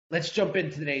let's jump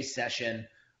into today's session.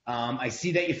 I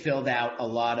see that you filled out a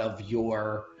lot of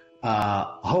your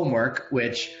homework,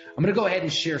 which I'm going to go ahead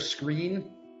and share screen.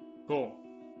 Cool.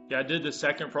 Yeah, I did the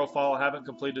second profile. I haven't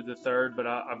completed the third, but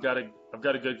I've got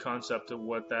a good concept of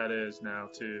what that is now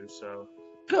too. So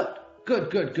good.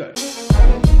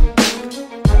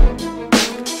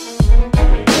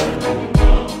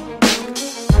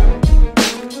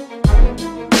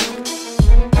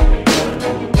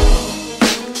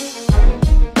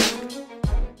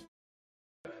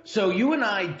 So you and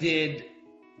I did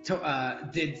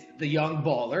the Young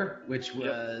Baller, which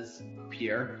was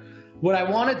Pierre. What I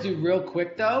want to do real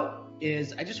quick though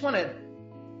is I just want to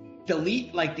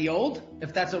delete like the old,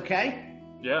 if that's okay.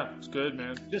 Yeah, it's good,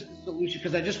 man. Just a solution,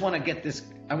 because I just want to get this.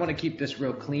 I want to keep this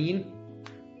real clean.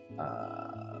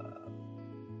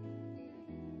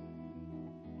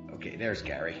 Okay, there's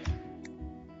Gary.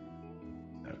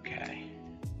 Okay.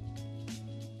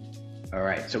 All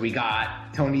right, so we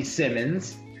got Tony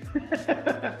Simmons.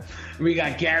 We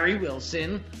got Gary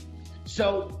Wilson.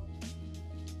 So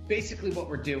basically what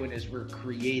we're doing is we're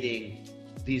creating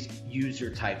these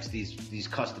user types, these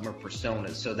customer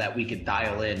personas, so that we can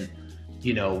dial in,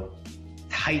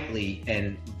 tightly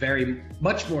and very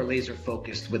much more laser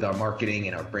focused with our marketing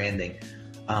and our branding.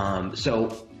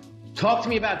 So talk to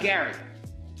me about Gary.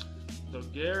 So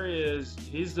Gary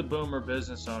he's the boomer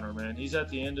business owner, man. He's at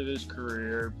the end of his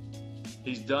career.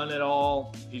 He's done it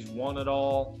all. He's won it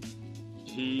all.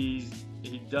 He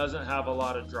doesn't have a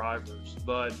lot of drivers,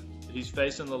 but he's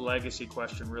facing the legacy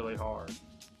question really hard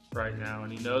right now.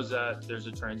 And he knows that there's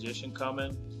a transition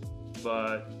coming,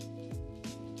 but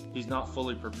he's not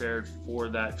fully prepared for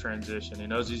that transition. He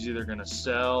knows he's either going to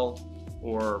sell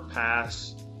or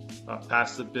pass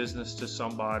the business to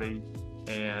somebody,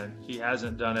 and he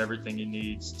hasn't done everything he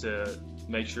needs to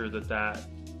make sure that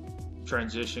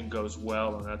transition goes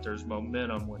well and that there's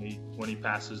momentum when he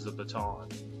passes the baton.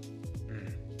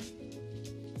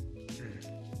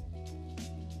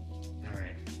 All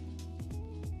right.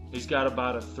 He's got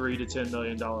about a $3 to $10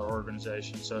 million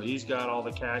organization, so he's got all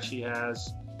the cash he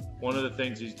has. One of the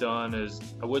things he's done is,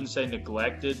 I wouldn't say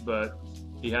neglected, but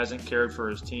he hasn't cared for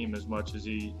his team as much as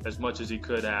he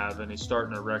could have, and he's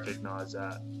starting to recognize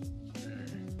that.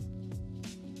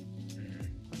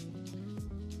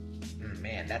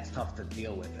 Man, that's tough to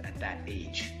deal with at that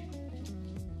age.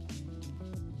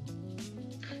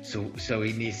 So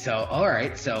he needs. So all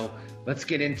right. So let's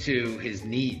get into his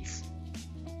needs.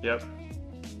 Yep.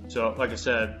 So like I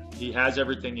said, he has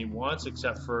everything he wants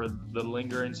except for the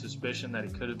lingering suspicion that he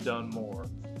could have done more.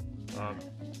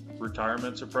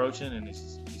 Retirement's approaching, and he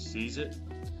sees it.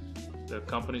 The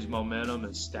company's momentum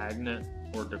is stagnant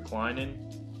or declining.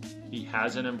 He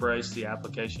hasn't embraced the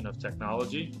application of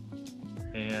technology,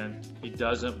 and he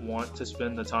doesn't want to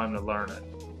spend the time to learn it.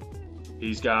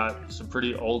 He's got some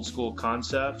pretty old school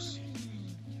concepts.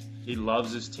 He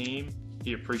loves his team.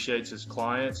 He appreciates his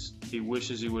clients. He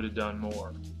wishes he would have done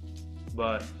more,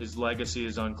 but his legacy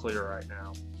is unclear right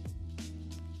now.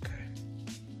 Okay.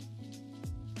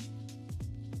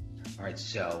 All right.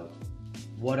 So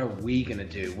what are we going to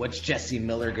do? What's Jesse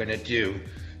Miller going to do?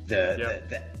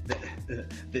 The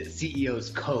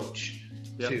CEO's coach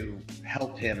to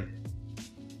help him.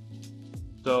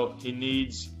 So he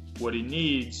needs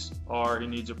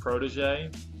a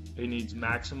protege. He needs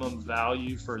maximum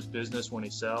value for his business when he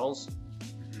sells.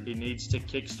 He needs to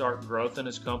kickstart growth in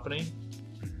his company.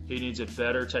 He needs a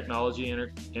better technology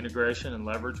integration and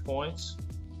leverage points.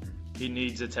 He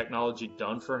needs the technology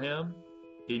done for him.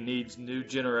 He needs new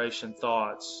generation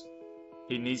thoughts.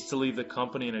 He needs to leave the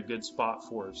company in a good spot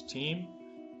for his team.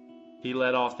 He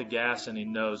let off the gas and he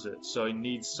knows it. So he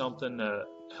needs something to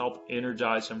help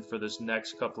energize him for this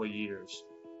next couple of years.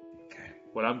 Okay.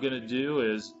 What I'm going to do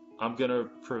is I'm going to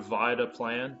provide a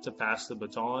plan to pass the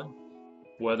baton,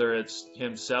 whether it's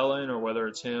him selling or whether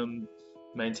it's him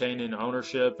maintaining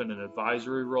ownership in an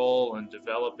advisory role and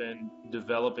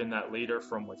developing that leader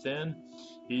from within.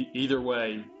 Either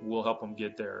way, we'll help him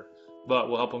get there, but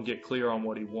we'll help him get clear on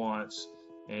what he wants,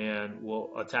 and we'll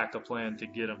attack a plan to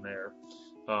get him there.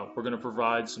 We're going to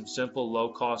provide some simple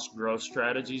low-cost growth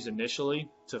strategies initially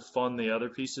to fund the other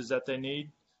pieces that they need.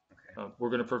 We're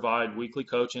going to provide weekly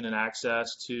coaching and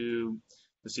access to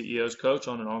the CEO's coach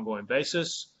on an ongoing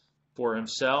basis for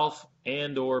himself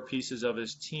and or pieces of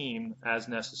his team as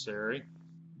necessary.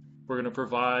 We're going to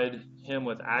provide him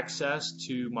with access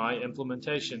to my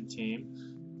implementation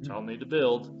team, which I'll need to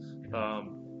build,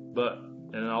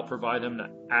 and I'll provide him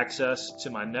access to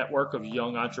my network of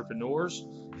young entrepreneurs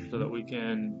so that we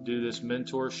can do this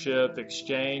mentorship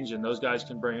exchange, and those guys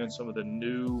can bring in some of the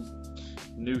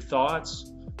new thoughts.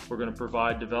 We're going to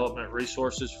provide development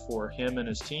resources for him and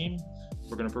his team.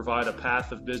 We're going to provide a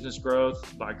path of business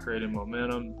growth by creating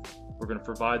momentum. We're going to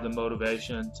provide the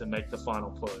motivation to make the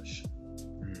final push.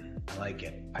 I like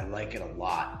it. I like it a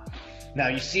lot. Now,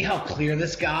 you see how clear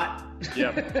this got?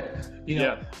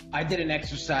 Yeah. I did an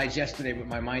exercise yesterday with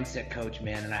my mindset coach,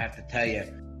 man, and I have to tell you,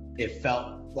 it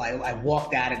felt like I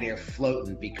walked out of there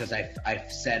floating because I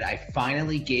said I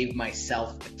finally gave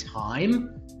myself the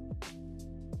time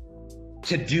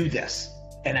to do this.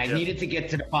 And I needed to get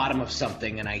to the bottom of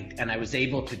something, and I was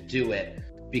able to do it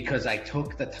because I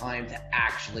took the time to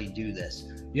actually do this.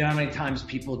 You know how many times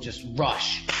people just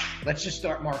rush? Let's just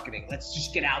start marketing. Let's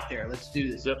just get out there. Let's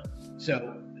do this. Yep.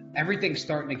 So everything's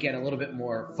starting to get a little bit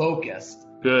more focused.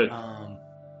 Good.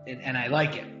 And I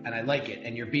like it.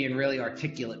 And you're being really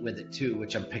articulate with it too,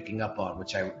 which I'm picking up on,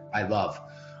 which I love.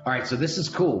 All right, so this is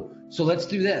cool. So let's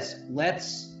do this.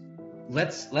 Let's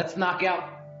knock out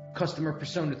customer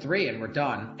persona 3 and we're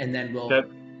done. And then we'll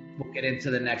get into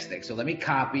the next thing. So let me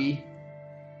copy.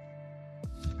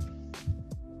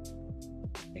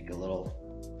 Make a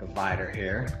little divider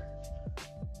here.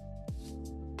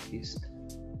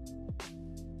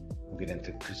 We'll get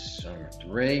into persona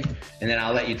 3, and then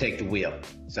I'll let you take the wheel.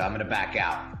 So I'm going to back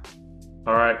out.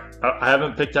 All right. I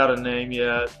haven't picked out a name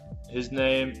yet. His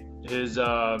name, his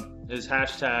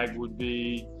hashtag would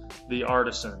be the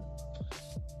artisan.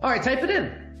 All right, type it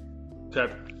in.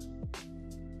 Okay.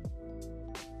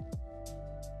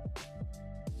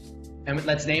 And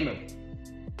let's name him.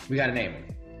 We got to name him.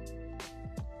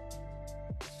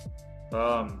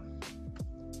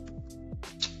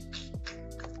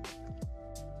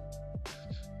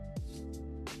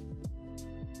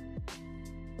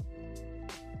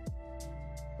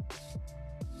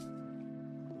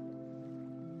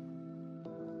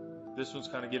 This one's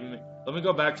kind of giving me, let me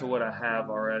go back to what I have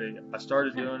already. I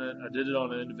started doing it. I did it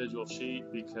on an individual sheet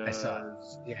because I saw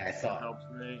it helps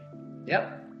me.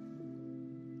 Yep.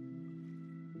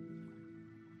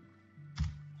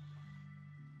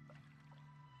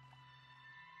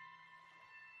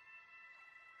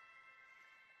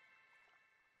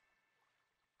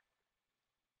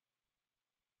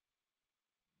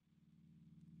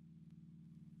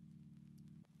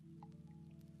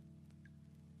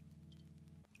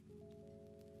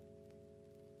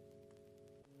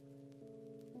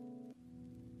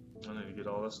 I need to get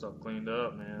all that stuff cleaned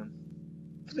up, man.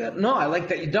 No, I like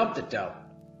that you dumped it, though.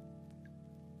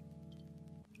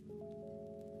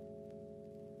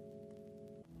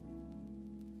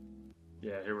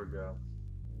 Yeah, here we go.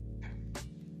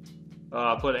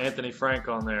 I put Anthony Frank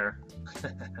on there.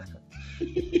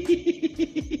 You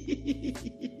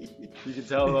can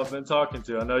tell who I've been talking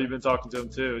to. I know you've been talking to him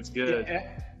too. It's good.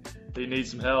 Yeah. He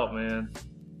needs some help, man.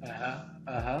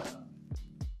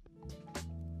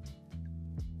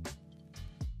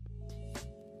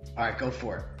 All right, go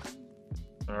for it.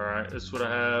 All right, this is what I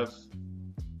have.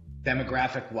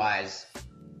 Demographic wise.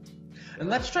 And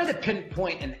let's try to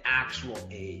pinpoint an actual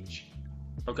age.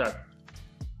 Okay.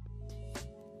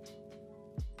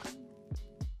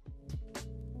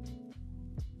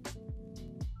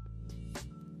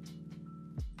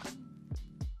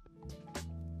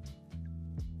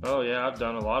 Oh yeah, I've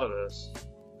done a lot of this.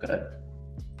 Good.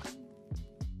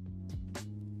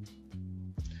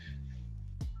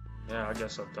 Yeah, I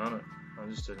guess I've done it. I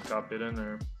just didn't copy it in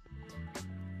there.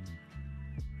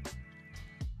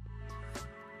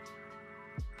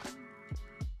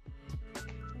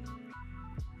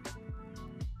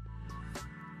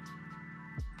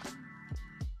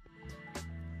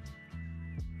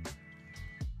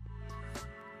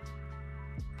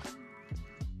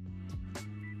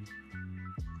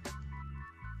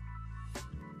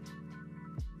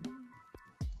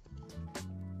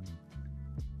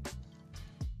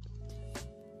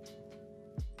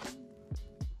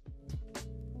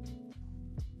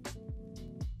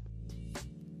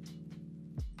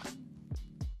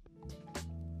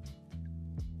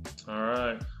 All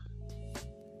right.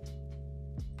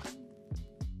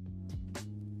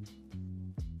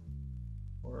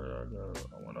 Where did I go?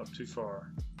 I went up too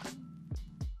far.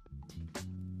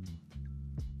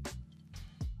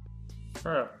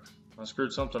 All right. I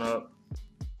screwed something up.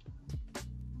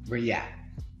 Where you at?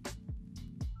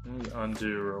 Let me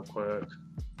undo real quick.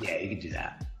 Yeah, you can do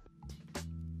that.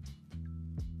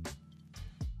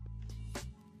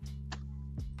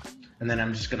 And then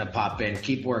I'm just going to pop in.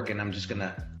 Keep working. I'm just going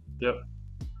to... Yep.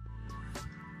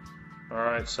 All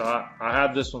right, so I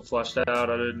had this one flushed out.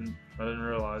 I didn't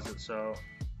realize it. So.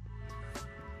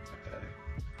 Okay.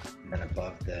 And then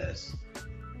above this,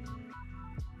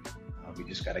 we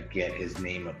just got to get his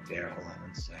name up there. Hold on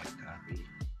one sec. Copy.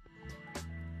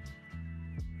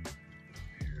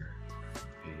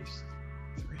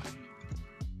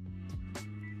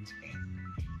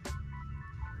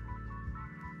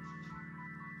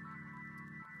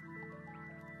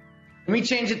 we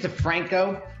change it to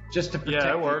Franco just to protect?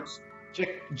 Yeah, it works.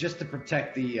 Just to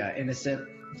protect the innocent.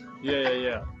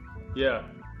 Yeah.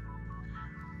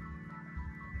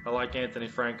 I like Anthony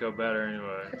Franco better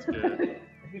anyway. It's good.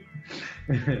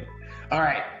 All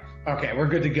right. Okay, we're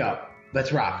good to go.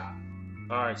 Let's rock.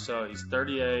 All right, so he's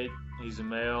 38. He's a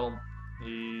male.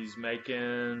 He's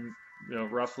making,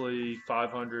 roughly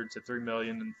 500 to 3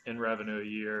 million in revenue a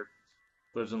year.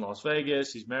 Lives in Las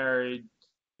Vegas. He's married.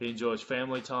 He enjoys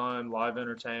family time, live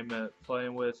entertainment,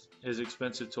 playing with his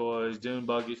expensive toys, dune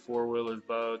buggies, four-wheelers,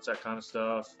 boats, that kind of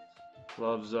stuff.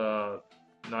 Loves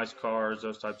nice cars,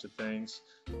 those types of things.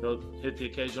 He'll hit the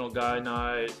occasional guy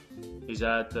night. He's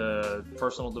at the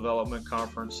personal development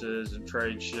conferences and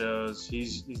trade shows.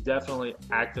 He's definitely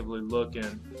actively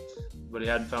looking, but he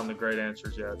hadn't found the great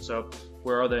answers yet. So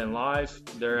where are they in life?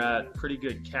 They're at pretty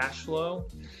good cash flow.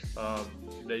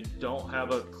 They don't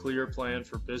have a clear plan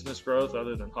for business growth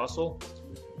other than hustle.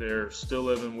 They're still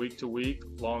living week to week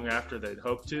long after they'd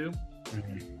hoped to.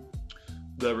 Mm-hmm.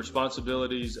 The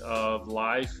responsibilities of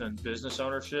life and business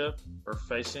ownership are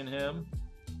facing him.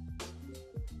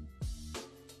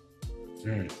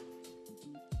 And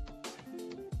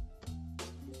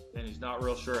he's not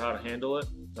real sure how to handle it.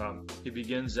 He's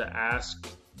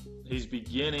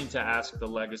beginning to ask the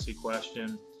legacy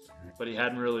question, but he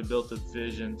hadn't really built a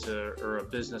vision or a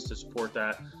business to support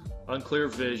that. Unclear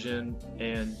vision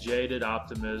and jaded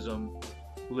optimism.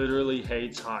 Literally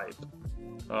hates hype.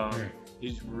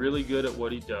 He's really good at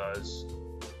what he does,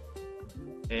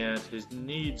 and his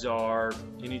needs are,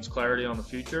 he needs clarity on the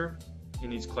future. He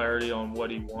needs clarity on what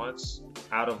he wants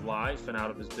out of life and out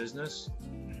of his business.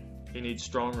 He needs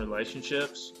strong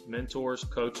relationships, mentors,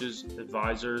 coaches,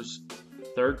 advisors,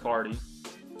 third party.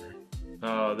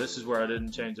 This is where I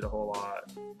didn't change it a whole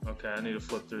lot. Okay, I need to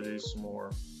flip through these some more.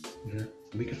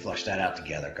 Mm-hmm. We could flush that out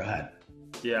together. Go ahead.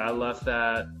 Yeah, I left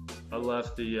the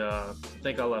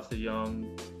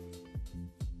young.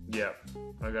 Yeah,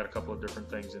 I got a couple of different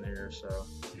things in here. So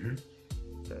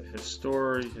okay, his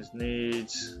story, his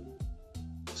needs,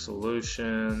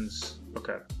 solutions.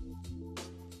 Okay.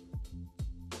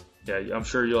 Yeah, I'm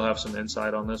sure you'll have some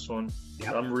insight on this one.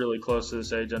 Yep. I'm really close to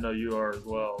this age. I know you are as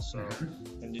well. So,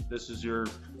 and this is your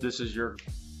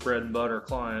bread and butter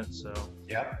client. So.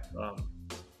 Yep.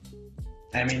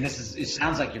 I mean, it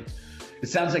sounds like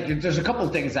there's a couple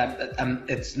of things that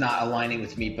it's not aligning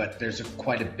with me, but there's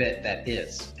quite a bit that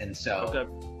is. And so I'm going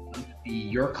to be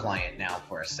your client now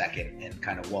for a second and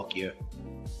kind of help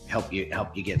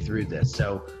you get through this.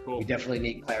 So cool. We definitely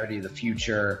need clarity of the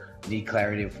future, need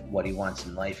clarity of what he wants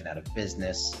in life and out of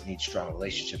business, need strong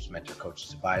relationships, mentor,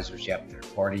 coaches, advisors, third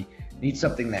party, need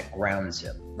something that grounds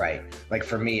him, right? Like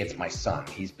for me, it's my son.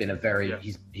 He's been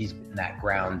he's been that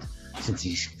ground since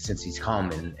he's come,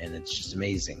 and it's just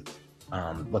amazing.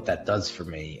 What that does for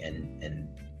me and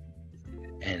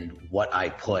what I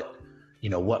put,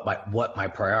 what my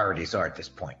priorities are at this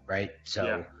point, right?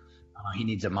 So he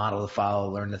needs a model to follow,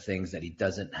 learn the things that he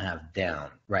doesn't have down,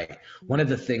 right? One of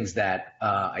the things that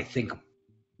I think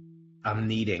I'm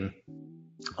needing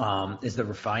is the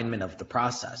refinement of the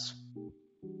process.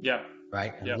 Yeah.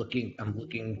 Right. I'm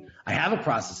looking. I have a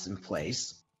process in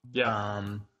place.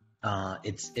 Yeah.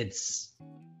 It's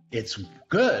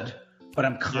good. But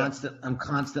I'm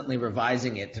constantly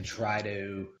revising it to try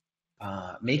to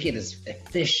make it as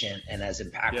efficient and as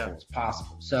impactful as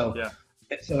possible. So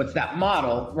it's that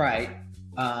model, right?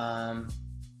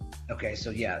 Okay,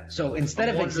 so instead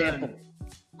of example,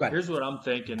 go ahead. Here's what I'm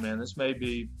thinking, man. This may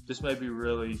be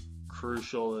really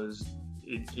crucial. Is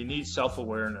he needs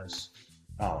self-awareness?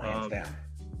 Oh, hands down.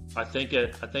 I think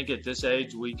at this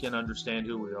age we can understand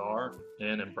who we are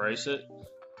and embrace it,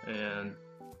 and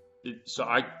so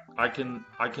I can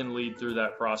lead through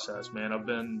that process, man. I've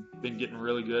been getting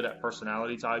really good at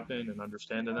personality typing and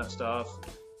understanding that stuff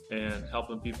and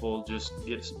helping people just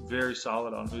get very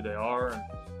solid on who they are. And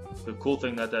the cool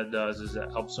thing that does is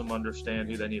that helps them understand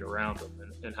who they need around them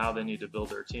and how they need to build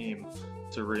their team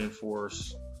to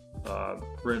reinforce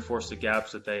the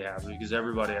gaps that they have, because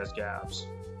everybody has gaps.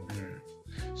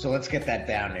 So let's get that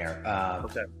down there.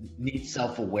 Okay. Needs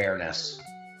self-awareness.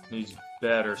 Needs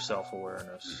better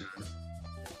self-awareness.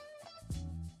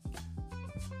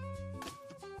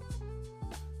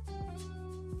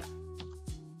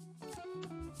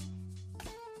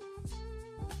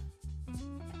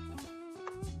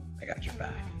 I got your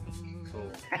back.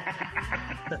 Cool.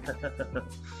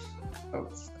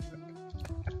 Oops.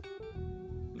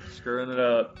 Screwing it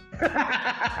up.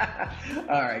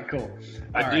 All right, cool.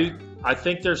 I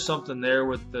think there's something there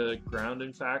with the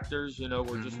grounding factors.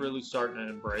 We're just really starting to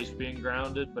embrace being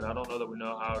grounded, but I don't know that we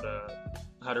know how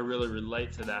really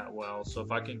relate to that well. So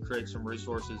if I can create some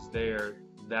resources there,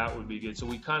 that would be good. So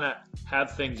we kind of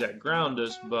have things that ground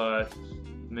us, but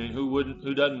I mean,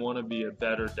 who doesn't want to be a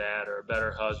better dad or a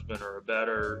better husband or a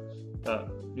better,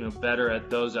 better at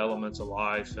those elements of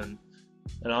life? And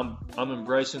I'm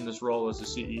embracing this role as a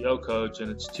CEO coach,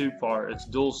 and it's it's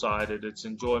dual sided. It's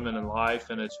enjoyment in life,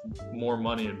 and it's more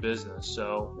money in business.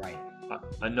 So right.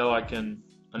 I know I can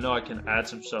add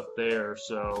some stuff there.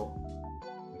 So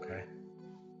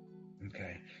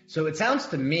okay. So it sounds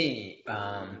to me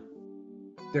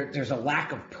there's a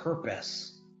lack of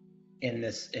purpose in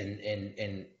this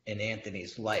in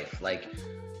Anthony's life. Like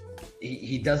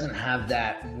he doesn't have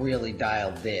that really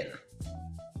dialed in.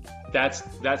 That's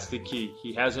the key.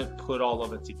 He hasn't put all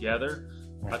of it together.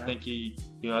 I think he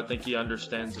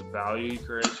understands the value he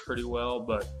creates pretty well,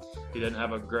 but he doesn't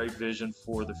have a great vision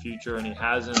for the future, and he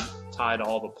hasn't tied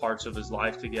all the parts of his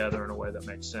life together in a way that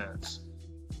makes sense.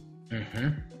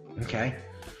 Okay.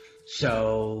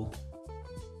 So,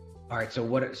 all right.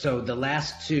 So the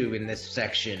last two in this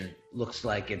section looks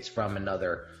like it's from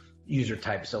another user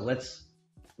type. So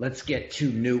let's get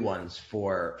two new ones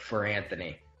for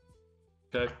Anthony.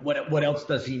 Okay. What else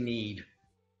does he need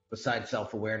besides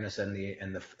self-awareness and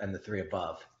the three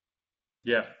above?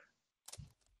 Yeah.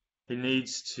 He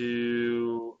needs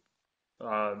to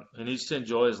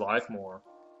enjoy his life more.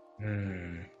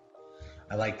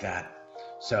 I like that.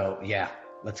 So yeah,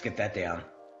 let's get that down.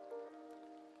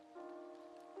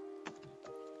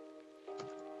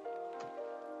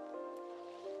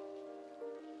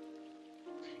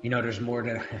 There's more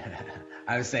to,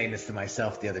 I was saying this to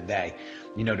myself the other day,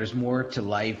 there's more to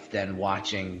life than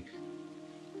watching,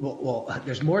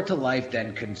 there's more to life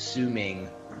than consuming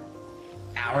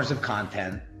hours of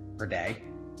content per day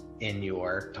in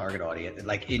your target audience,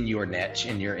 like in your niche,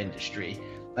 in your industry.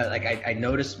 Like I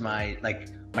noticed my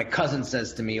cousin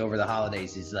says to me over the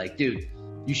holidays, he's like, dude,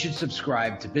 you should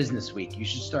subscribe to Business Week. You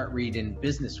should start reading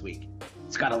Business Week.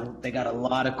 They got a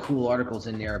lot of cool articles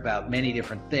in there about many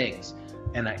different things.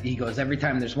 And he goes, every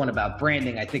time there's one about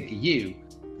branding, I think of you.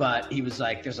 But he was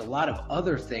like, there's a lot of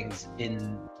other things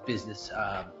in business,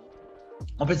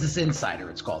 Business Insider,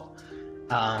 it's called,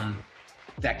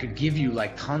 that could give you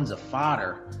like tons of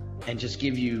fodder and just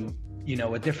give you,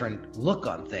 a different look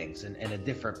on things and a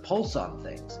different pulse on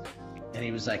things. And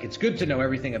he was like, it's good to know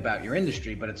everything about your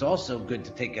industry, but it's also good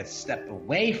to take a step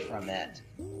away from it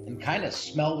and kind of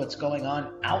smell what's going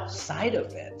on outside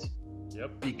of it.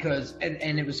 Yep. Because,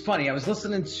 and it was funny, I was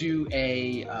listening to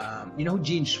you know who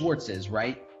Gene Schwartz is,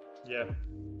 right? Yeah.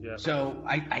 So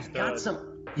I got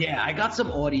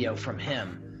some audio from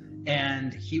him,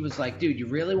 and he was like, dude, you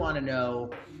really want to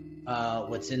know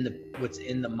what's in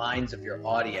the minds of your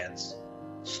audience?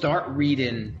 Start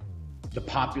reading the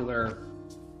popular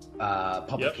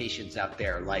publications out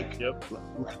there, like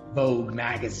Vogue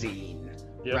magazine,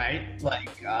 right?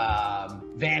 Like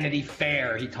Vanity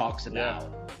Fair, he talks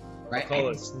about. Right? I call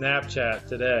it Snapchat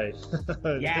today.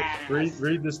 Yes.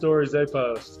 read the stories they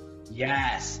post.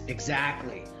 Yes,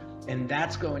 exactly. And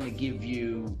that's going to give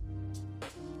you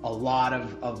a lot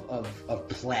of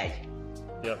play.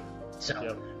 Yep.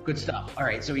 So good stuff. All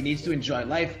right. So he needs to enjoy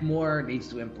life more, needs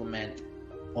to implement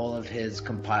all of his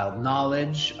compiled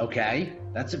knowledge. Okay.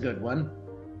 That's a good one.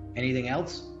 Anything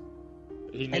else?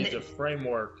 He needs a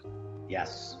framework.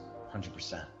 Yes.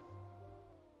 100%.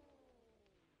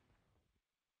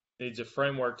 Needs a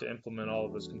framework to implement all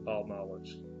of his compiled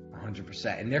knowledge.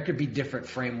 100%. And there could be different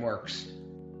frameworks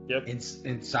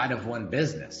inside of one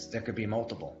business. There could be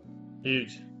multiple.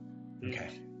 Huge. Okay.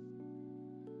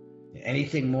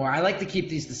 Anything more? I like to keep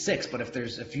these to 6, but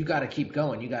if you got to keep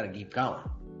going, you got to keep going.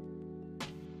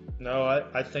 No,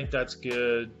 I think that's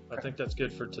good. I think that's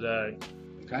good for today.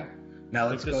 Okay. Now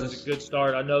let's go. This is a good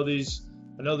start. I know these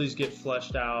get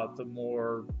fleshed out the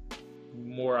more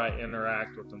I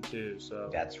interact with them too. So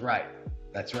that's right.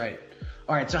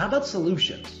 All right. So how about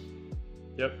solutions?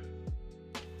 Yep.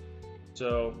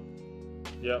 So,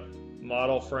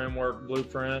 model, framework,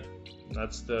 blueprint.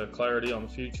 That's the clarity on the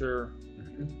future,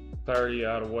 clarity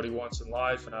out of what he wants in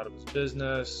life and out of his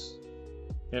business,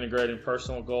 integrating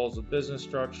personal goals with business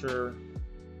structure,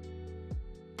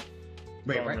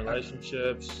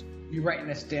 relationships. You writing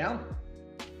this down?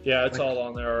 Yeah, it's all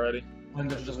on there already. I'm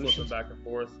just flipping back and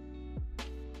forth.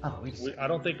 Oh, I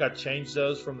don't think I changed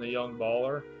those from the young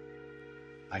baller.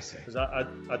 I see. Because I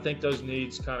think those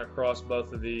needs kind of cross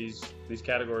both of these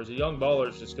categories. The young baller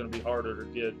is just going to be harder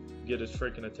to get his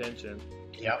freaking attention.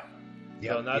 Yep.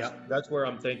 So, and that's where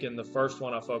I'm thinking the first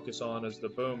one I focus on is the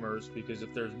boomers, because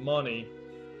if there's money,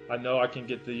 I know I can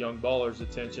get the young ballers'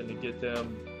 attention to get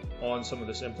them on some of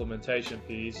this implementation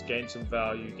piece, gain some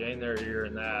value, gain their ear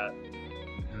in that.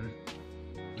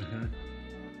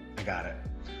 I got it.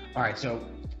 All right, so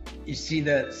you see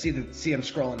I'm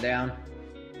scrolling down?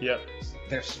 Yep.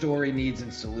 Their story, needs,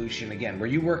 and solution. Again, were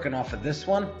you working off of this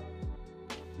one?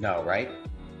 No, right?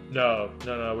 No,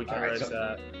 we can erase so,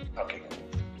 that. Okay, cool.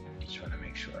 Just want to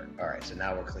make sure. All right, so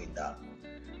now we're cleaned up.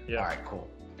 Yeah. All right, cool.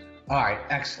 All right,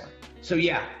 excellent. So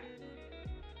yeah.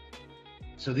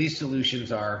 So these solutions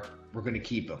we're going to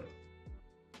keep them.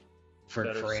 For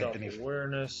Anthony.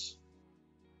 Self-awareness.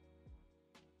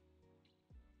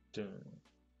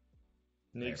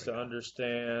 Needs to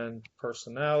understand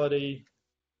personality.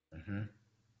 Mm-hmm.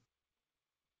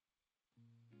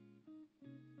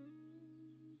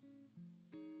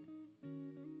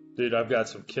 Dude, I've got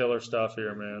some killer stuff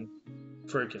here, man.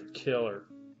 Freaking killer.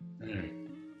 Mm.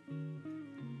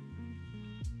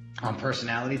 On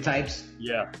personality types?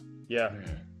 Yeah.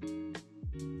 Mm.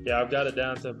 Yeah, I've got it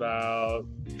down to about,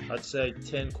 I'd say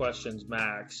 10 questions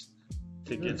max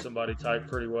to get somebody typed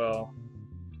pretty well.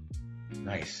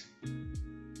 Nice.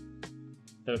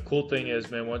 And the cool thing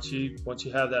is, man, once you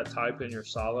have that type and you're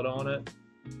solid on it,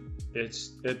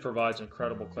 it provides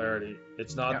incredible clarity.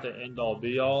 It's not the end all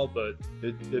be all, but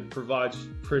it provides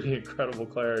pretty incredible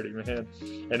clarity, man.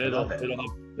 And it'll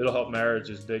help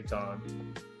marriages big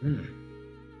time.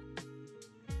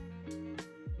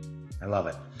 I love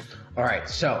it. All right,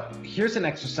 so here's an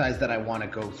exercise that I want to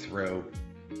go through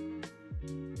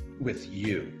with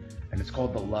you, and it's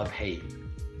called the love-hate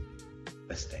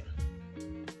listing.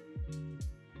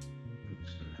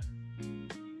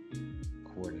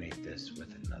 Coordinate this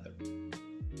with another.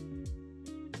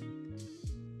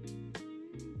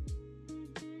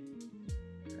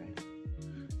 Okay.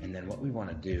 And then what we want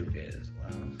to do is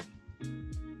love.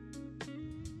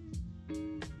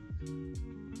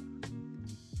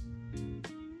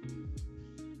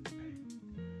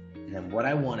 And then what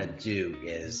I want to do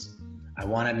is I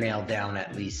want to nail down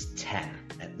at least 10.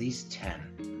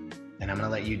 And I'm going to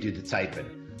let you do the typing.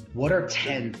 What are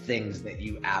 10 things that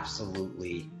you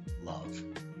absolutely love?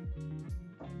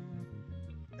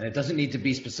 And it doesn't need to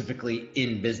be specifically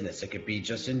in business. It could be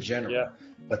just in general. Yeah.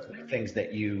 But things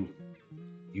that you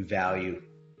value.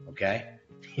 Okay?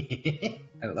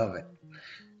 I love it.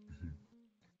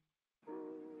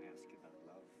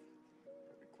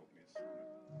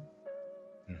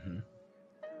 Mm-hmm.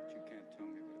 But you can't tell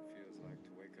me what it feels like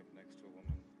to wake up next to a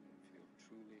woman and feel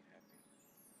truly happy.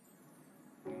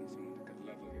 Knowing someone that could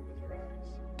level you with her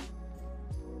eyes.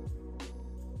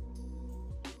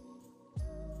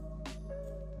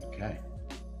 Okay.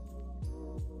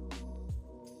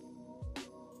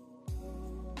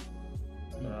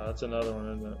 That's another one,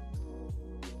 isn't it?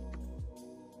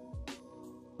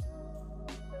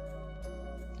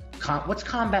 What's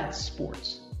combat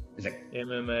sports? Is it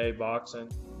MMA, boxing.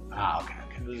 Ah, okay.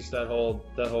 Just that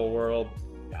whole world.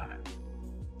 Got it.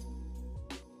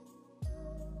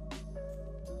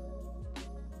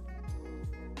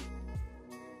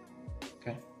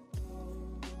 Okay.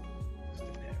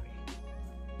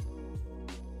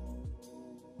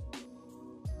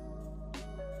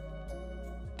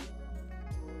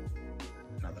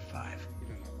 Another 5.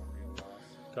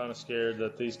 Kind of scared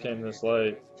that these came this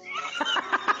late.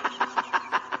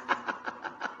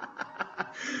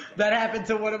 That happened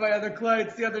to one of my other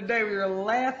clients the other day. We were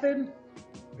laughing.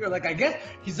 We were like,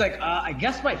 he's like, I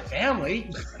guess my family.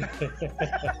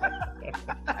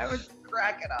 I was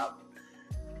cracking up.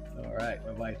 All right,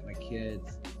 my wife, my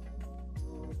kids.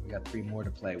 We got 3 more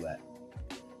to play with.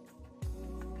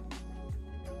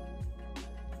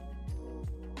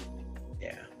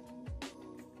 Yeah.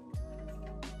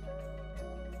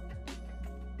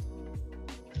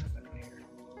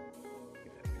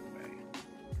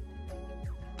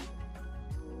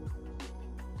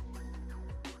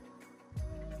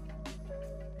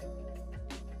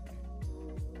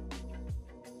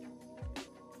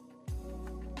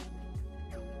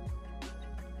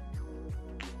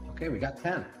 Okay, we got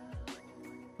 10.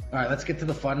 All right, let's get to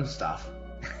the fun stuff.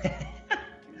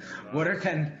 What are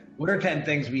 10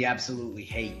 things we absolutely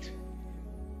hate?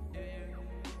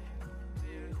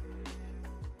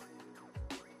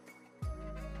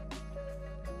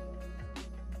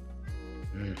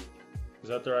 Is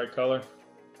that the right color?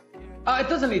 It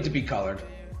doesn't need to be colored.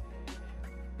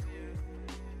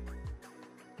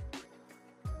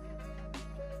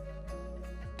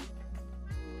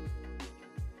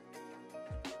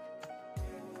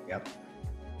 Yep.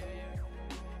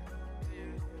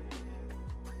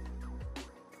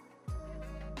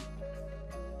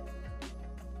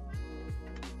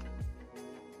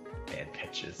 Bad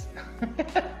pitches.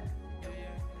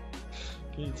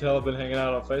 Can you tell I've been hanging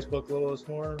out on Facebook a little this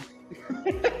morning?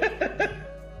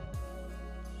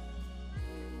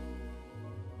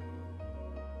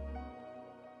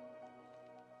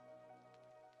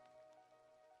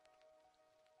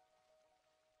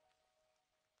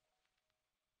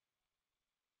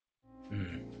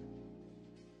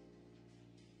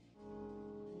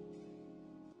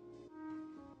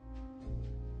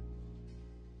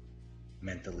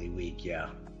 Mentally weak,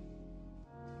 yeah.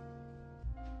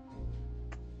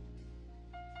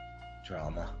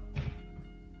 Drama.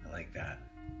 I like that.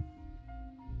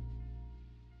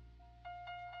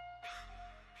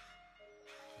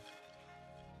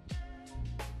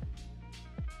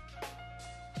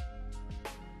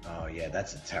 Oh yeah,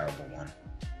 that's a terrible one.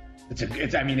 It's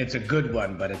a good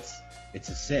one, but it's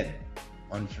a sin.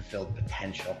 Unfulfilled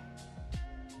potential.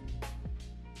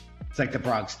 It's like the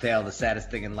Bronx Tale. The saddest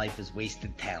thing in life is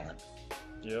wasted talent.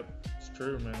 Yep, it's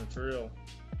true, man. It's real.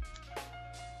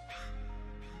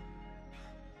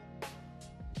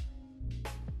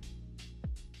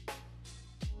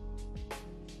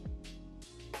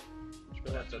 I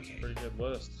feel like that's a pretty good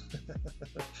list.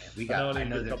 I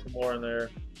know a couple more in there.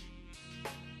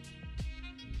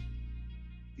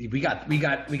 We got 3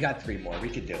 more. We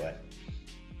could do it.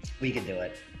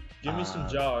 Give me some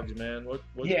jogs, man. What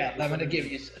I'm gonna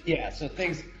give you. So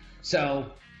things.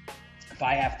 So if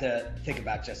I have to think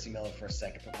about Jesse Miller for a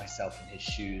second, put myself in his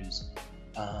shoes.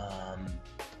 I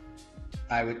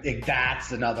would think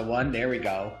that's another one. There we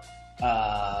go.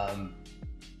 I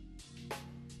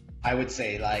would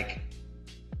say like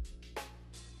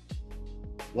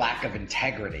lack of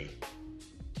integrity.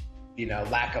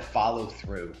 Lack of follow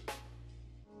through.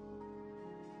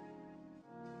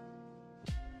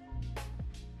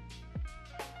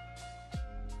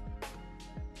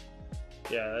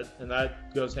 Yeah, and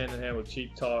that goes hand in hand with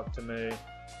cheap talk to me.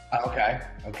 Okay.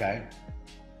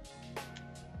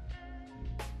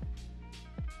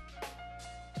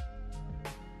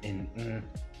 And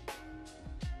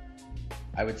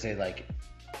I would say like,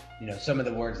 some of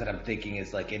the words that I'm thinking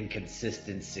is like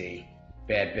inconsistency,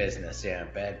 bad business. Yeah,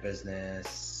 bad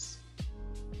business,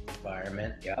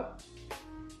 environment. Yep.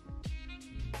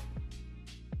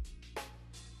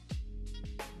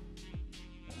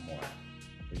 One more.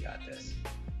 We got this.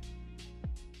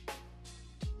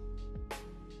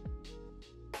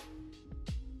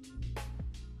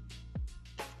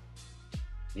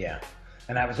 Yeah.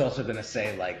 And I was also going to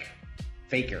say like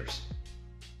fakers,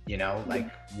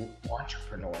 like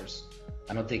entrepreneurs.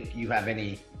 I don't think you don't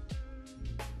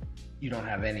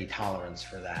have any tolerance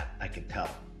for that. I can tell.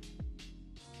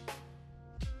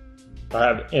 I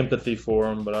have empathy for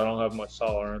them, but I don't have much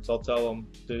tolerance. I'll tell them,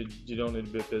 dude, you don't need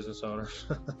to be a business owner.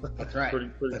 That's right. pretty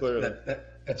clearly.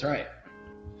 That's right.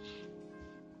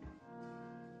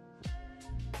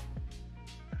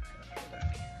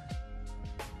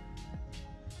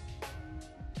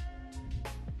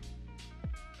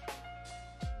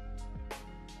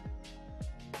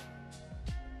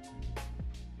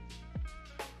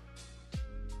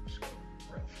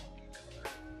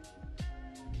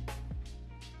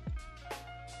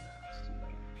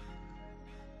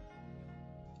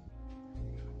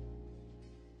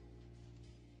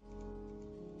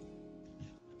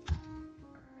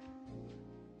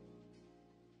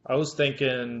 I was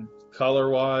thinking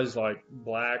color-wise, like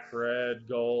black, red,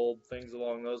 gold, things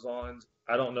along those lines.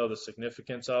 I don't know the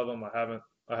significance of them. I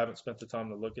haven't spent the time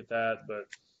to look at that, but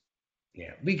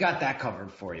yeah, we got that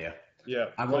covered for you. Yeah,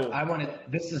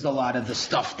 this is a lot of the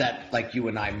stuff that like you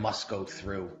and I must go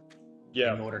through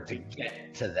in order to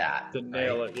get to that. To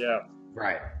nail it, yeah.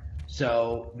 Right.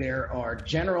 So there are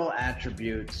general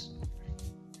attributes.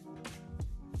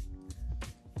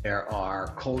 There are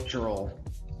cultural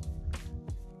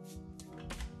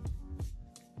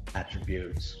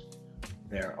attributes.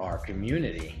 There are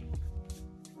community.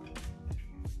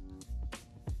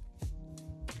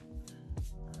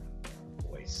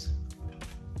 Voice.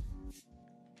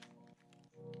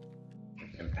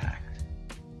 Impact.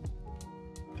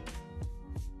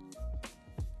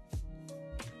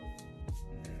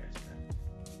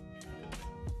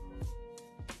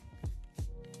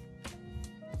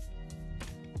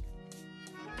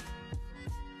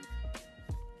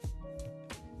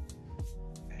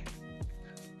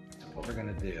 What we're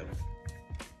going to do,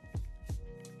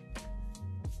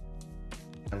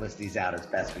 and list these out as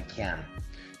best we can.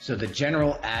 So the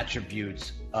general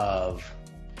attributes of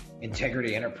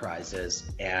Integrity Enterprises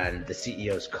and the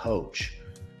CEO's coach,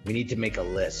 we need to make a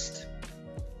list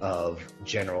of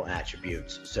general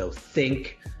attributes. So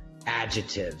think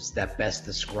adjectives that best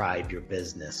describe your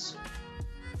business.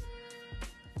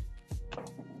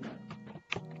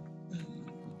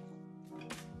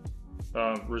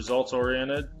 Results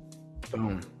oriented.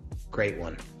 Boom. Great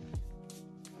one.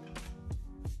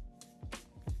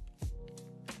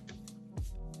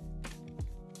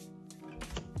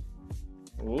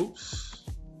 Oops.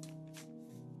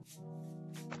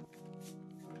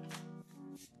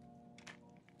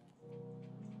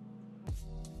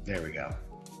 There we go.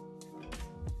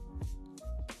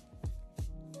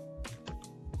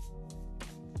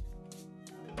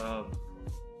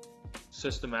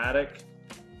 Systematic.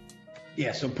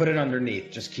 Yeah, so put it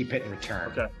underneath. Just keep hitting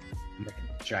return. Okay. Make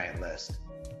a giant list.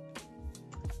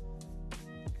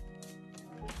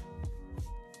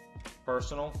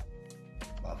 Personal.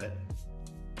 Love it.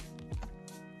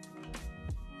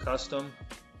 Custom.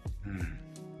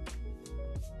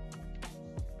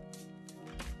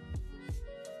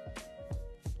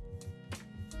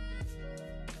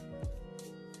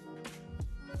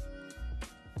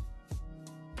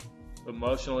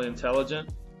 Emotionally intelligent.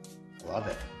 Love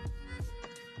it.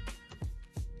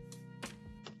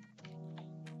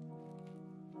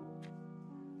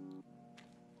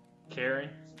 Caring.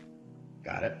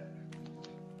 Got it.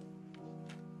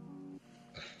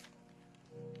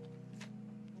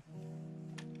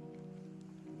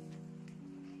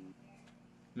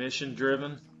 Mission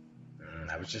driven.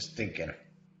 I was just thinking.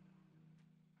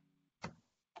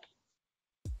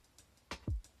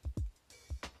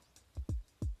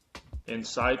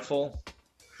 Insightful.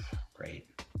 Great.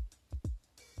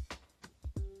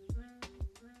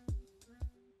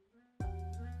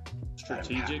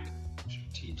 Strategic.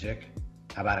 Strategic.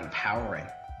 How about empowering?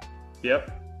 Yep.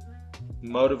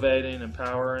 Motivating,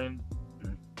 empowering.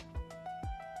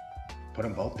 Put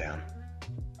them both down.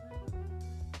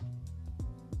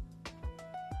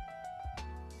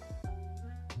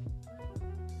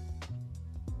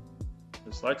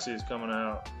 Dyslexia is coming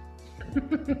out.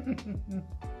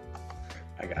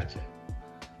 I got you.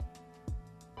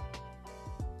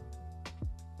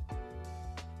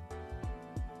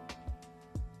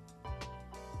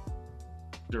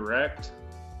 Direct.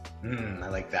 I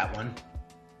like that one.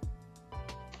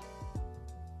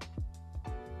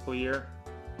 Clear.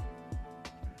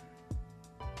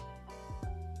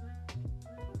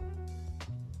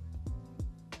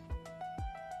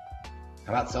 How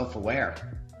about self-aware?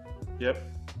 Yep.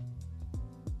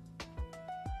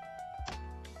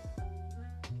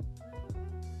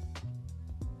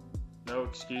 No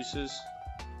excuses.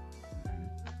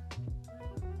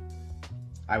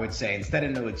 I would say instead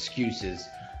of no excuses,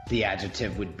 the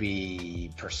adjective would be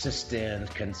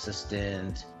persistent,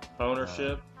 consistent.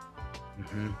 Ownership.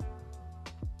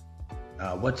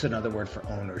 What's another word for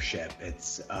ownership?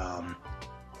 It's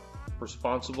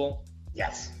Responsible.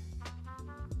 yes.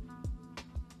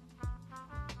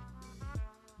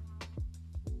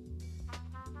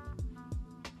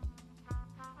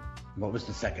 What was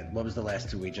the second? What was the last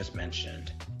two we just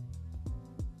mentioned?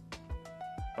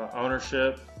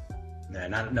 Ownership. No,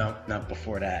 not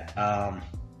before that.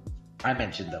 I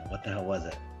mentioned them. What the hell was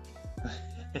it?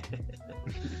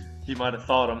 You might have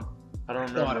thought them. I don't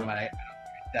remember. Thought him. I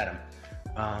said him.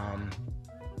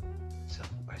 So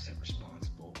I said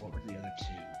responsible. What were the other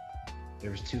two? There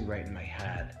was two right in my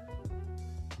head.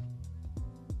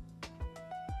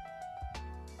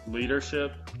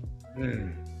 Leadership.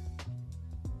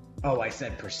 Oh, I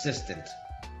said persistent,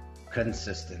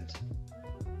 consistent.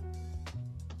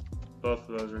 Both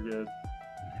of those are good.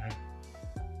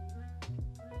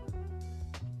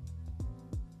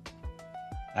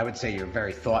 I would say you're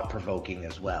very thought-provoking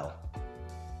as well.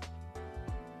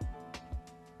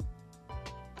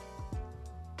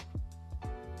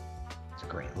 It's a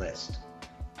great list.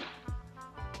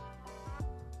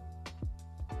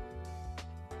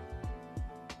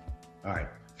 All right.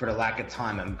 For the lack of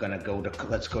time,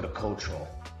 let's go to cultural.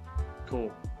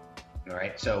 Cool. All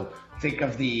right. So think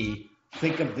of the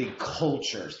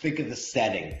cultures, think of the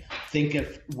setting, think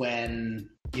of when,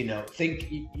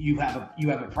 think you have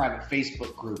a private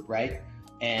Facebook group, right?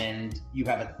 And you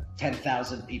have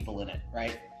 10,000 people in it,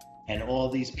 right? And all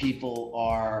these people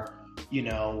are,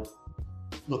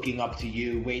 looking up to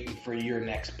you, waiting for your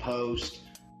next post.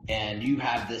 And you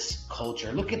have this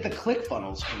culture. Look at the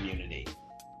ClickFunnels community,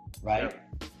 right? Yep.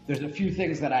 There's a few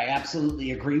things that I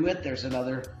absolutely agree with. There's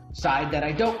another side that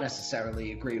I don't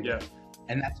necessarily agree with. Yep.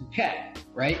 And that's okay,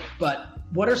 right? But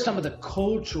what are some of the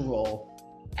cultural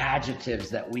adjectives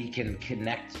that we can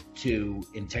connect to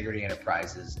Integrity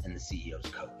Enterprises and the CEO's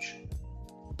coach?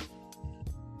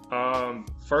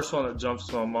 First one that jumps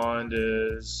to my mind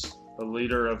is a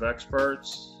leader of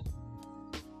experts.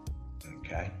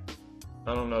 Okay.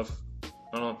 I don't know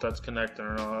if that's connected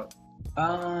or not.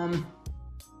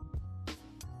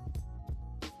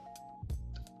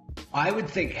 I would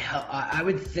think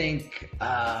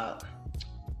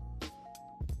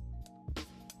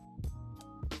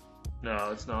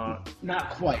No, it's not. not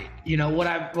quite.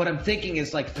 What I'm thinking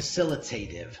is like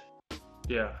facilitative.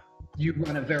 Yeah. You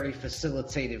run a very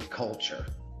facilitative culture.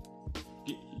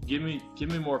 Give me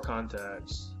more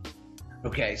context.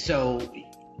 Okay, so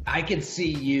I could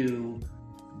see you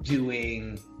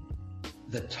doing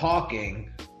the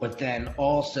talking but then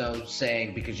also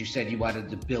saying, because you said you wanted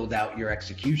to build out your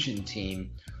execution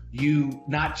team, you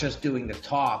not just doing the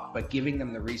talk, but giving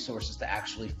them the resources to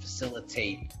actually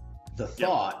facilitate the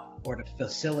thought or to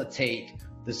facilitate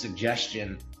the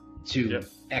suggestion to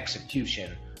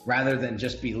execution, rather than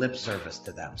just be lip service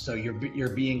to them. So you're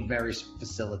being very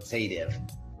facilitative.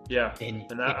 Yeah,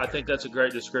 I think that's a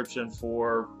great description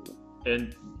for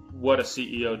and what a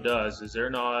CEO does. Is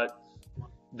they're not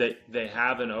they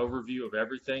have an overview of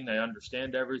everything, they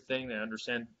understand everything, they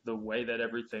understand the way that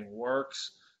everything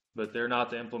works, but they're not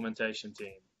the implementation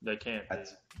team. They can't be.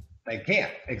 They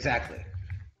can't, exactly.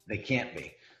 They can't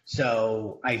be.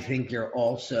 So I think you're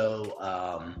also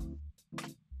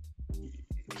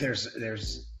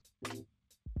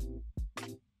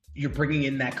you're bringing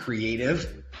in that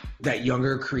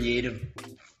younger creative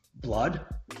blood,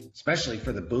 especially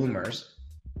for the boomers.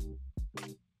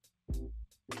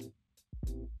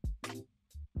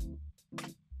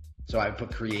 So I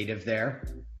put creative there.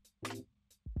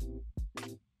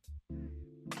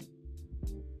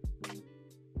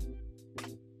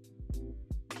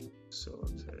 So I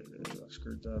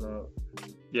screwed that up.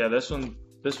 Yeah, this one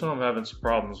I'm having some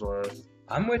problems with.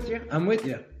 I'm with you.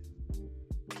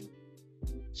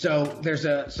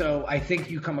 So I think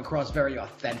you come across very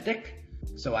authentic.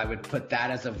 So I would put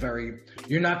that as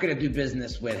you're not going to do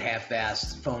business with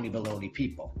half-assed, phony baloney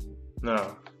people.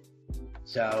 No.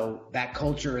 So that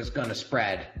culture is going to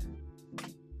spread.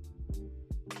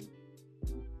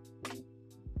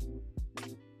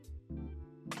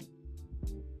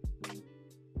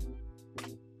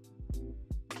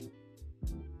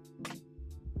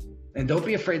 And don't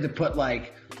be afraid to put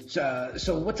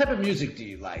so what type of music do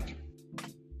you like?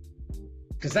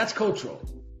 Because that's cultural.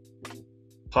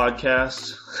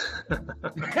 Podcasts.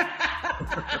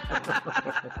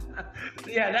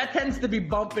 Yeah, that tends to be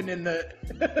bumping in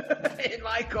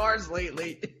my cars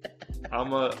lately.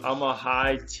 I'm a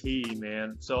high T,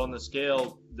 man. So on the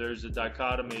scale, there's a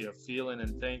dichotomy of feeling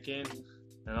and thinking,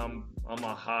 and I'm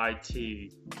a high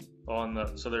T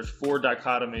so there's 4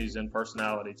 dichotomies in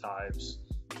personality types.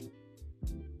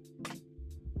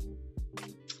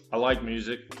 I like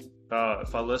music.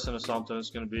 If I listen to something,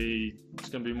 it's gonna be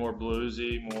more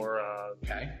bluesy, more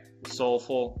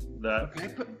soulful.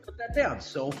 Put that down.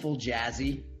 Soulful,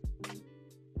 jazzy.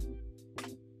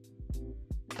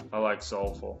 I like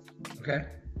soulful. Okay.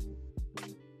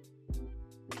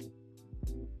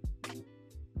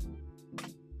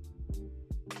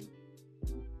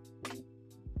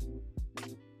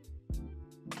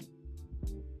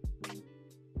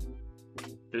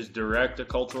 Is direct a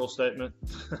cultural statement?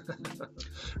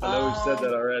 I know we've said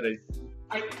that already.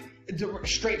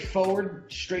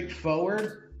 Straightforward.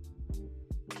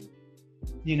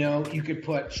 You know, you could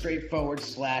put straightforward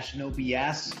 / no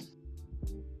BS.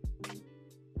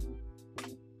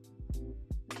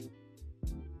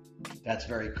 That's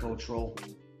very cultural.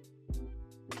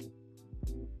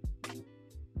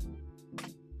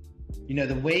 You know,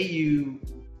 the way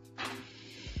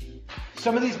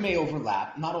some of these may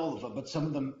overlap, not all of them, but some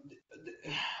of them.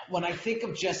 When I think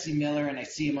of Jesse Miller and I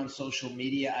see him on social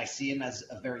media, I see him as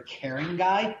a very caring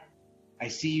guy. I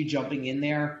see you jumping in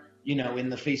there, you know, in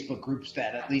the Facebook groups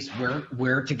that at least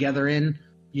we're together in,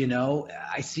 you know.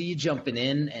 I see you jumping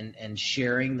in and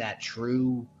sharing that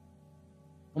true,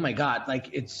 oh my God, like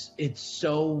it's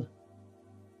so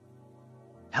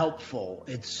helpful.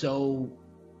 It's so,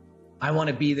 I want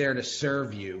to be there to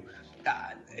serve you.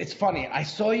 It's funny. I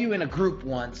saw you in a group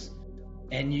once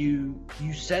and you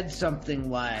said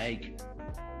something like,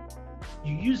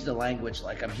 you used the language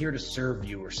like, I'm here to serve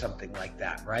you or something like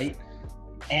that, right?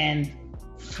 And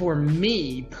for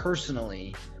me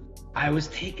personally, I was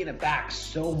taken aback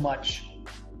so much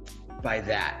by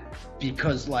that,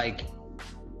 because like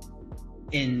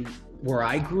in where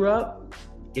I grew up,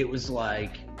 it was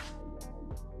like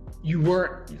you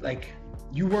weren't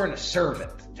a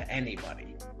servant to anybody.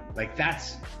 Like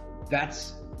that's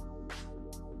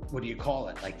what do you call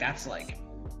it? Like that's like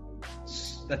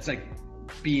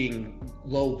being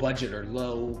low budget or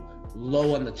low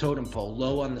on the totem pole,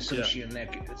 low on the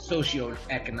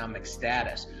socioeconomic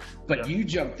status. But you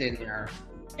jumped in there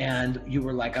and you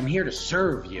were like, I'm here to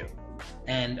serve you.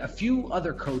 And a few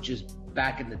other coaches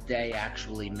back in the day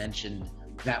actually mentioned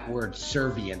that word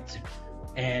servient.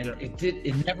 And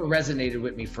it never resonated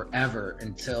with me forever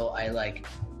until I like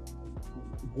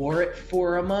wore it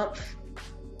for a month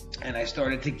and I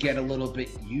started to get a little bit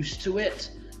used to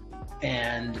it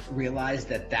and realized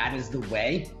that is the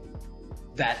way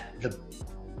that the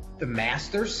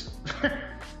masters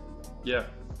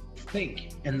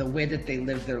think, and the way that they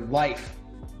live their life.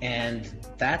 And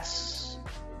that's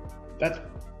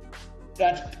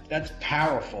That's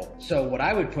powerful. So what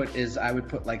I would put is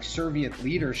like servant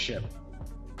leadership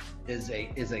is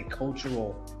a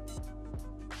cultural.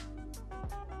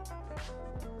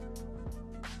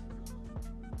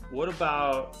 What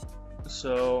about,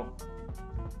 so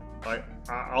like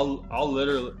I'll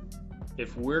literally,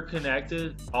 if we're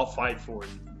connected, I'll fight for you.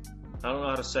 I don't know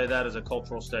how to say that as a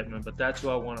cultural statement, but that's who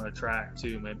I want to attract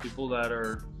too, man. People that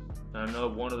are, I know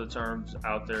one of the terms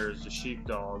out there is the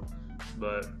sheepdog,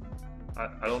 but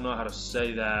I don't know how to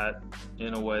say that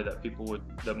in a way that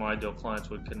that my ideal clients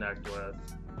would connect with.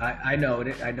 I know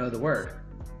it. I know the word.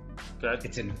 Okay.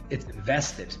 It's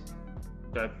invested.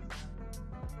 Okay.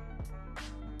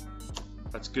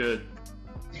 That's good.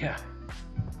 Yeah.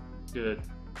 Good.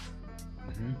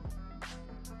 Mm-hmm.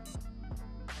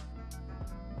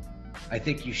 I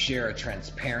think you share a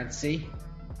transparency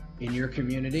in your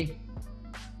community.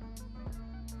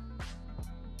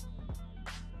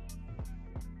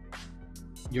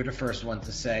 You're the first one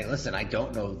to say, listen, I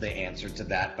don't know the answer to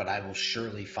that, but I will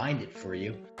surely find it for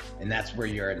you. And that's where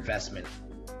your invested,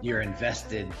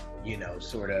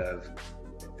 sort of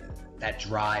that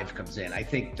drive comes in. I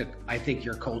think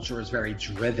your culture is very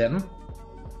driven.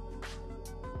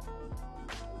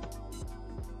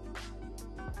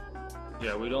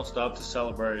 Yeah, we don't stop to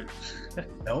celebrate.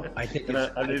 Nope, I think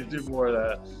I need to do more of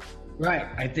that. Right,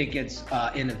 I think it's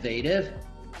innovative.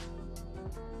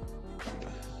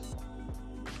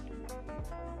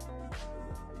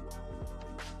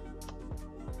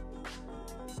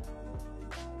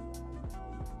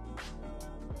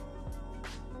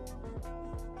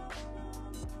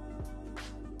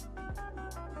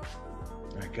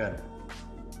 Very good.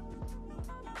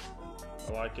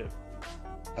 I like it.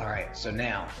 All right, so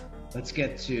now let's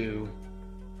get to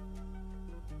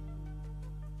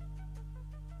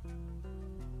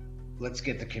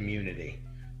the community.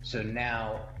 So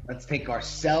now let's take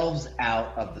ourselves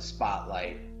out of the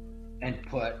spotlight and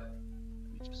put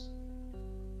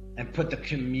the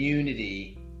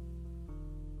community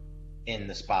in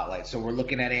the spotlight. So we're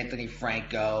looking at Anthony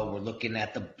Franco, we're looking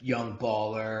at the young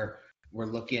baller, we're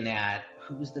looking at,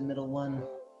 who's the middle one?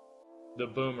 The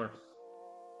boomer.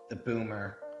 The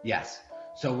boomer. Yes.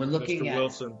 So we're looking at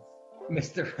Wilson.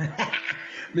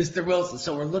 Mr. Wilson.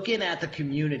 So we're looking at the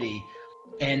community,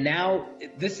 and now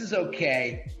this is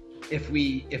okay if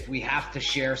we have to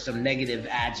share some negative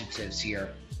adjectives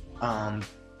here,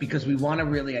 because we want to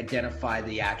really identify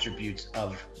the attributes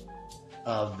of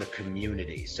the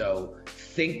community. So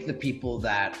think the people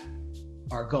that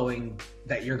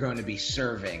you're going to be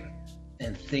serving,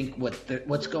 and think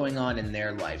what's going on in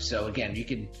their life. So again, you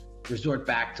can resort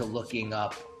back to looking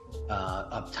up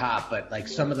top, but like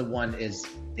some of the one is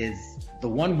the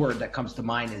one word that comes to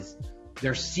mind is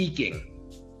they're seeking.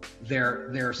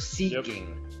 They're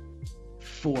seeking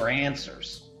for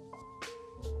answers.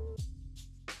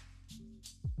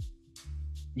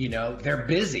 They're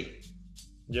busy.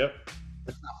 Yep.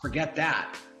 Let's not forget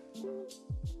that.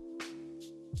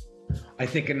 I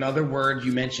think another word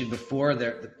you mentioned before,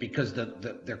 because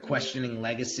they're questioning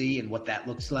legacy and what that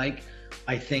looks like.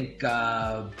 I think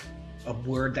a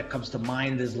word that comes to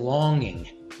mind is longing.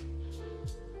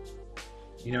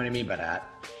 You know what I mean by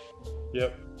that?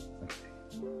 Yep.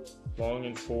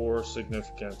 Longing for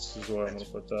significance is what I'm going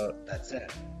to put that. That's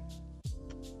it.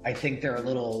 I think they're a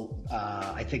little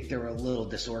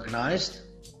disorganized.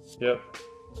 Yep.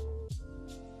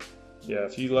 Yeah,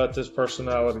 if you let this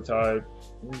personality type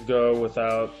go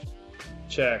without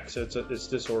checks, it's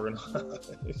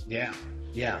disorganized. Yeah.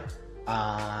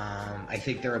 I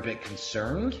think they're a bit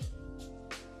concerned.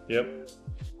 Yep.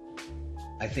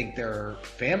 I think they're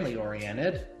family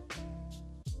oriented.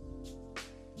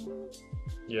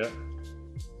 Yeah.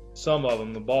 Some of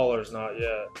them, the baller's not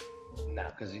yet. No,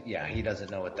 because he doesn't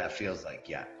know what that feels like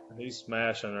yet. He's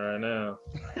smashing right now.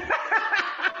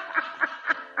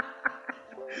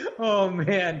 Oh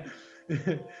man.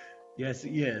 Yes,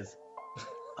 he is.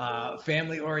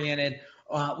 Family oriented.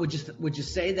 Would you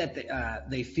say that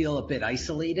they feel a bit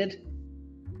isolated?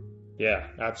 Yeah,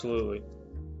 absolutely.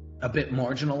 A bit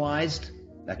marginalized.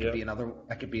 That could be another.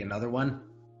 That could be another one.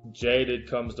 Jaded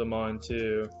comes to mind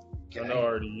too. Okay. I know I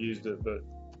already used it, but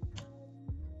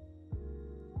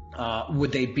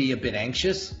would they be a bit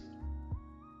anxious?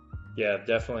 Yeah,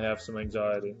 definitely have some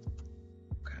anxiety.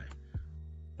 Okay.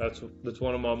 That's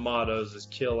one of my mottos is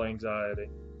kill anxiety.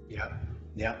 Yeah.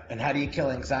 And how do you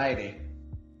kill anxiety?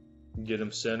 Get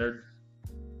them centered.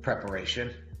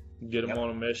 Preparation. Get them on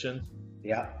a mission.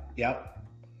 Yep.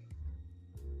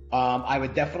 I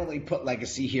would definitely put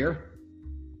legacy here.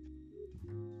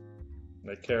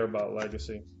 They care about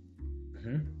legacy.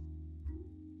 Mm-hmm.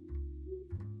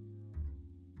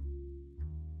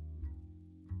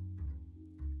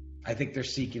 I think they're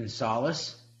seeking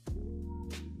solace.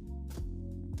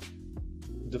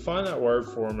 Define that word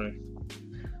for me.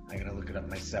 I gotta look it up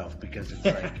myself because it's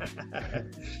like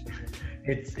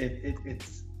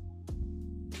it's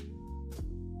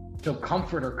so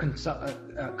comfort or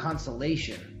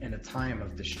consolation in a time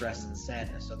of distress and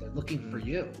sadness. So they're looking for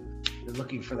you. They're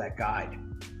looking for that guide.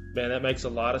 Man, that makes a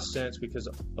lot of sense because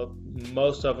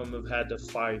most of them have had to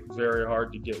fight very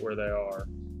hard to get where they are.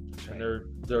 And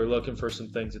they're looking for some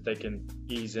things that they can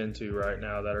ease into right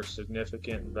now that are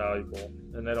significant and valuable,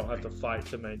 and they don't have to fight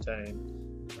to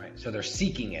maintain. Right. So they're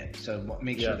seeking it. So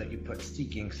make sure that you put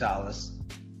seeking solace.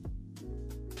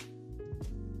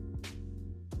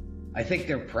 I think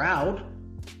they're proud.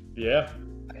 Yeah.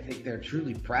 I think they're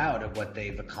truly proud of what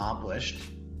they've accomplished.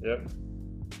 Yep.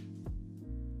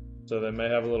 So they may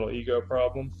have a little ego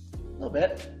problem. A little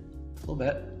bit.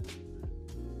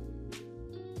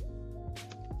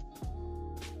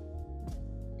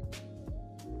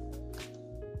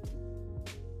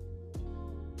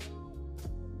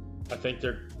 I think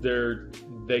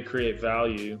they create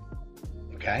value.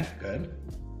 Okay, good.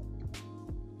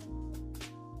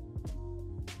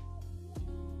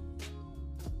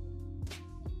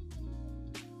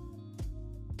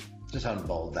 Just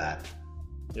unbold that.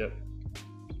 Yep.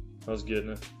 I was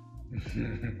getting it.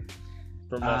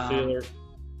 From my feeler.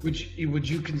 Would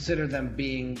you consider them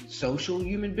being social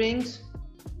human beings?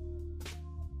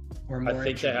 I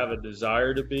think they have a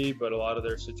desire to be, but a lot of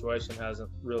their situation hasn't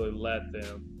really led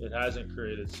them. It hasn't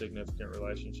created significant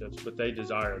relationships, but they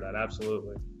desire that,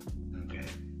 absolutely. Okay.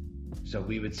 So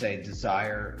we would say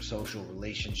desire social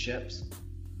relationships.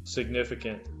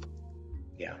 Significant.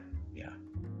 Yeah.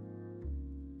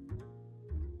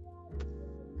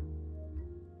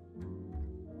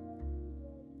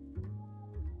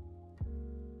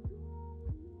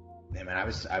 Man,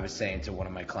 I was saying to one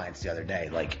of my clients the other day,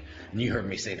 like, and you heard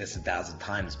me say this 1,000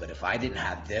 times, but if I didn't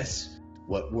have this,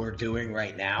 what we're doing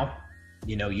right now,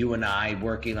 you know, you and I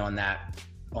working on that,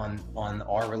 on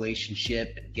our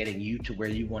relationship and getting you to where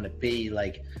you want to be,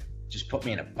 like, just put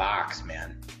me in a box,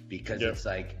 man, because it's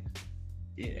like,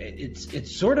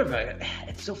 it's sort of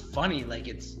it's so funny. Like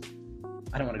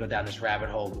I don't want to go down this rabbit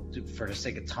hole for the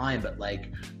sake of time, but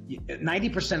like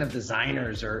 90% of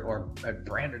designers or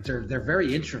branders, they're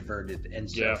very introverted.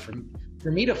 And so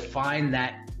for me to find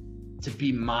that to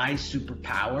be my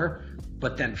superpower,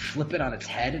 but then flip it on its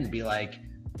head and be like,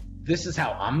 this is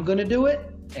how I'm going to do it.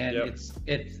 And it's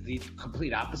the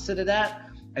complete opposite of that.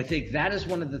 I think that is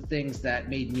one of the things that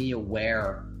made me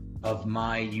aware of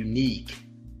my unique,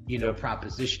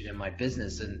 proposition in my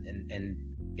business. And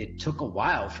it took a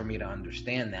while for me to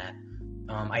understand that.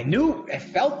 I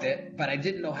felt it, but I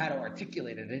didn't know how to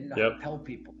articulate it. I didn't know how to tell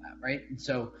people that, right? And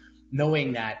so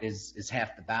knowing that is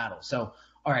half the battle. So,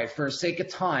 all right, for the sake of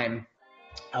time,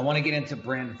 I want to get into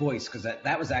brand voice because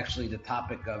that was actually the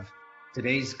topic of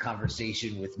today's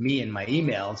conversation with me in my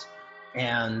emails,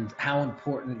 and how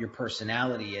important your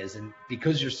personality is. And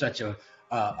because you're such a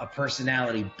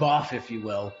personality buff, if you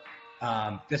will,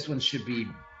 this one should be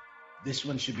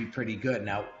pretty good.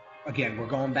 Now, again, we're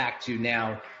going back to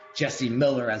now Jesse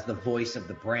Miller as the voice of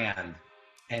the brand.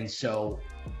 And so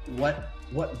what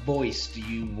voice do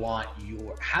you want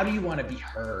how do you want to be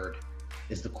heard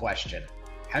is the question.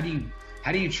 How do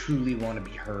you truly want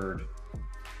to be heard?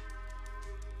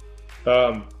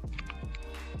 The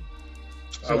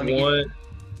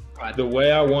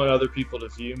way I want other people to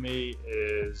view me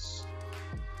is,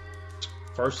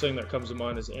 first thing that comes to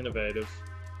mind is innovative.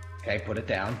 Okay, put it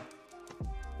down.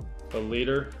 A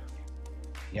leader.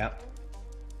 Yep.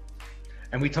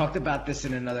 And we talked about this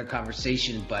in another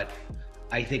conversation, but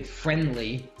I think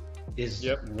friendly is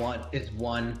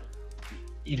one.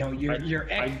 Your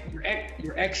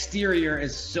exterior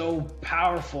is so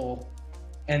powerful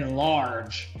and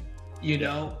large.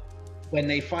 When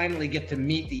they finally get to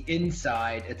meet the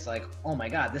inside, it's like, oh my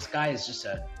God, this guy is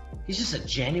he's just a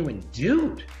genuine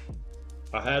dude.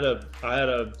 I had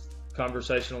a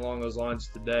conversation along those lines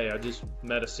today. I just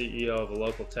met a CEO of a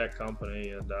local tech company,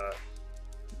 and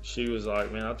she was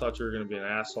like, man, I thought you were going to be an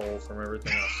asshole from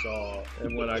everything I saw.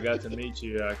 And when I got to meet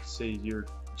you, I could see you're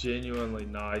genuinely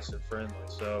nice and friendly.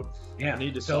 So I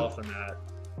need to soften that.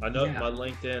 I know my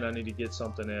LinkedIn, I need to get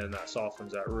something in that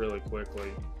softens that really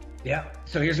quickly. Yeah.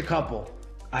 So here's a couple.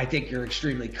 I think you're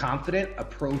extremely confident,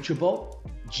 approachable,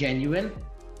 genuine.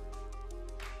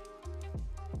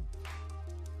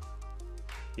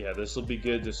 Yeah, this will be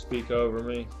good to speak over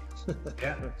me.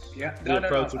 Yeah. The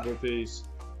approachable piece.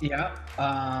 Yeah.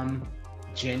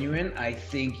 Genuine. I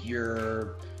think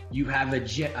you have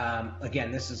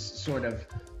again, this is sort of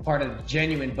part of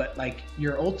genuine, but like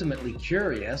you're ultimately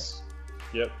curious.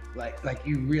 Yep. Like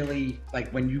you really,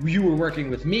 like when you were working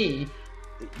with me,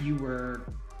 you were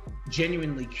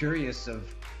genuinely curious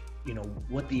of, you know,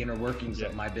 what the inner workings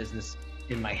of my business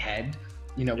in my head.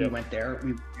 You know, we went there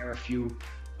a few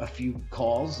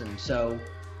calls, and so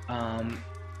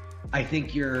I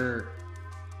think you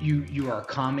are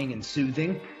calming and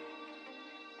soothing.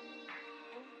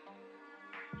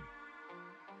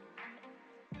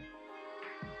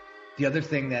 The other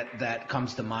thing that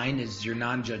comes to mind is you're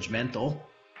non-judgmental.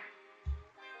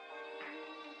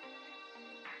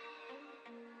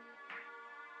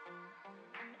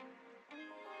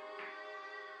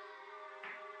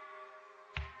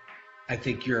 I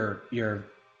think you're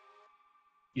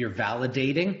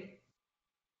validating.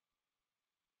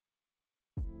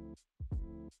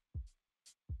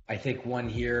 I think one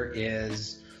here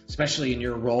is, especially in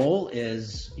your role,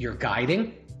 is you're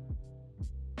guiding.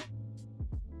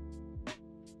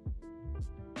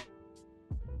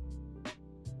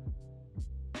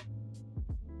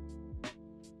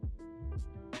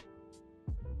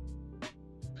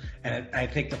 And I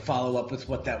think to follow up with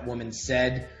what that woman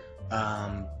said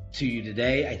to you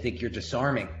today, I think you're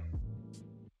disarming.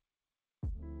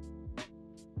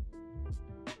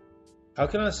 How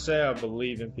can I say I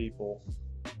believe in people?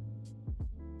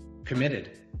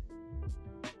 Committed.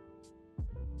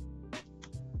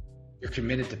 You're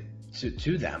committed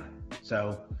to them.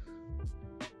 So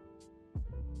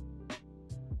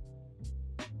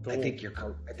cool. I think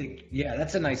yeah,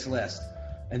 that's a nice list.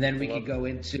 And then we could go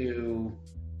into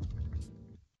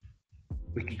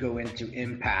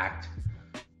impact.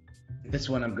 This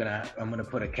one I'm gonna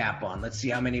put a cap on. Let's see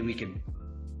how many we can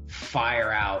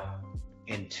fire out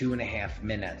in 2.5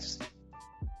 minutes.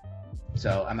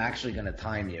 So I'm actually gonna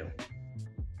time you.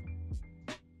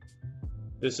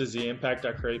 This is the impact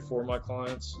I create for my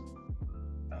clients.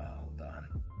 Hold on.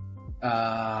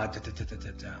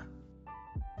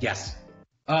 Yes.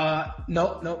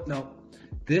 No.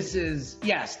 This is,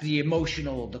 yes, the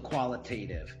emotional, the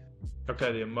qualitative.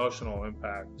 Okay, the emotional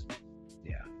impact.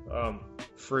 Yeah.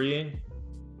 Freeing.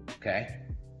 Okay.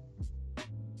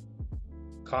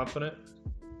 Confident.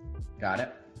 Got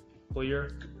it.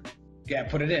 Clear. Yeah,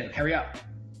 put it in. Hurry up.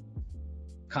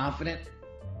 Confident.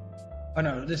 Oh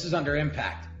no, this is under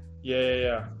impact.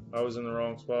 Yeah. I was in the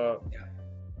wrong spot. Yeah.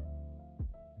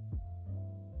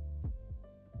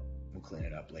 We'll clean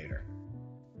it up later.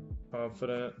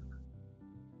 Confident.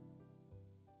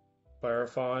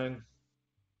 Clarifying.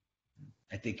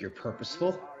 I think you're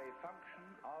purposeful.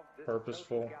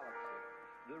 Purposeful.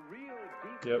 The real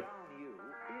deep Yep. down you is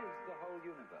the whole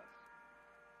universe.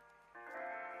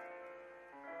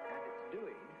 And it's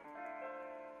doing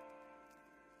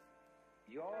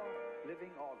your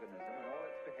living organism and all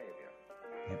its behavior.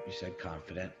 Yep, you said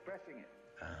confident. Expressing it.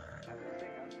 As a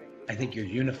singer sings I think you're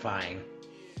unifying.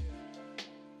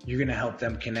 You're going to help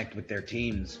them connect with their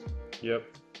teams. Yep.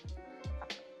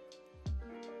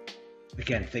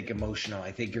 Again, think emotional.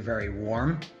 I think you're very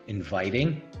warm,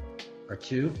 inviting, or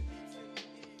two.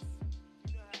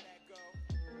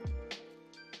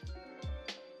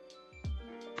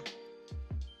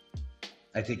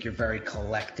 I think you're very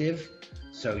collective.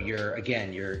 So you're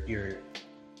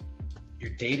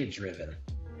data driven.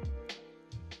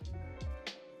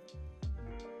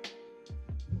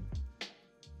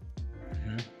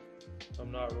 Mm-hmm.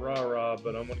 I'm not rah-rah,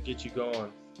 but I'm going to get you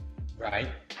going. Right.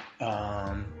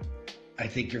 I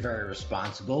think you're very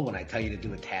responsible. When I tell you to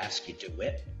do a task, you do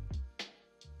it.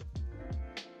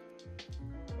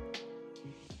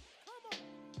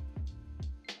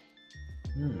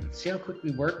 See how quick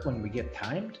we work when we get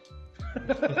timed?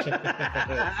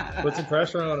 Put some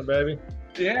pressure on it, baby.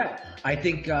 Yeah. I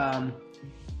think you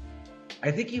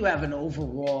have an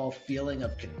overall feeling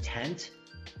of content.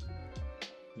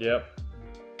 Yep.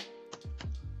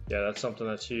 Yeah, that's something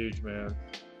that's huge, man.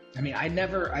 I mean, I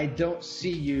don't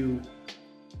see you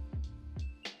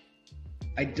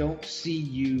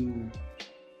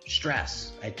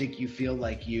stress. I think you feel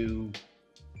like you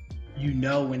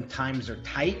know when times are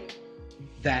tight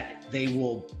that they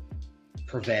will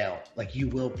prevail. Like you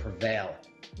will prevail.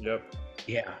 Yep.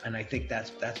 Yeah, and I think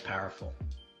that's powerful.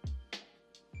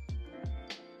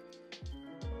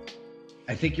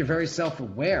 I think you're very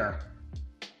self-aware.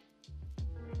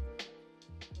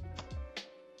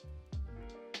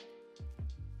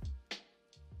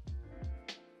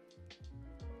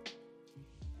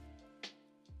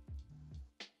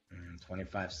 Mm,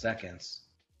 25 seconds.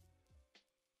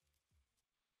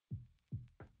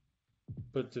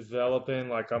 But developing,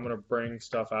 like, I'm going to bring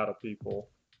stuff out of people.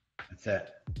 That's it.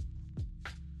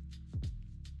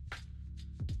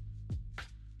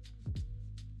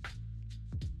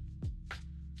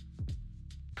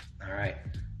 All right.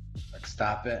 Let's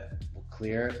stop it. We'll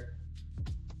clear it.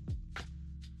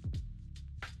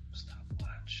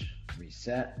 Stopwatch.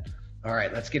 Reset. All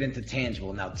right, let's get into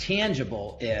tangible. Now,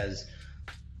 tangible is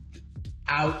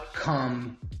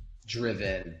outcome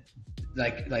driven.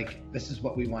 Like this is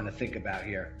what we want to think about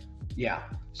here. Yeah.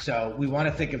 So we want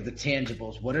to think of the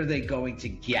tangibles. What are they going to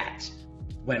get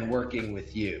when working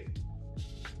with you?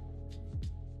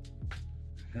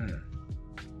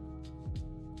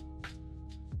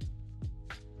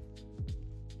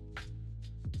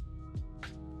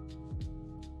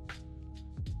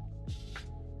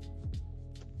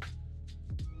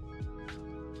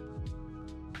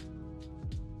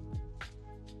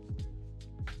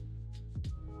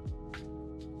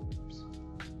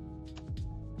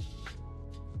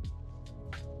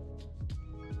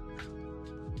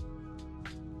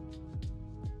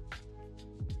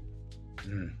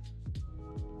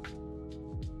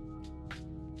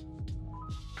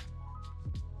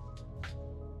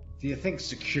 Do you think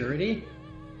security?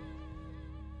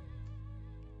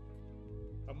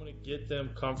 I'm going to get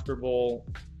them comfortable.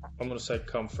 I'm going to say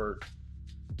comfort,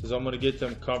 because I'm going to get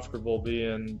them comfortable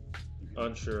being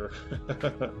unsure. Okay.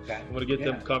 I'm going to get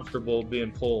them comfortable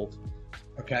being pulled.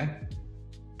 Okay.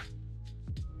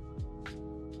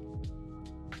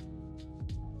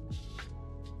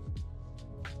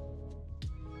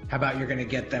 How about you're going to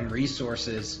get them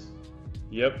resources?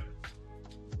 Yep.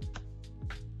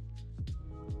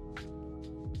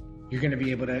 You're going to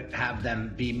be able to have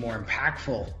them be more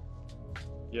impactful.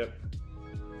 Yep.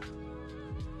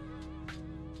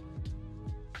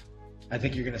 I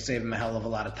think you're going to save them a hell of a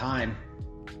lot of time.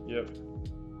 Yep.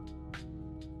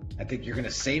 I think you're going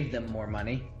to save them more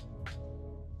money.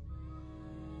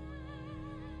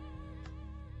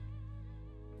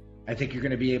 I think you're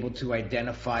going to be able to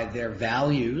identify their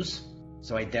values.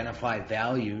 So identify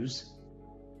values.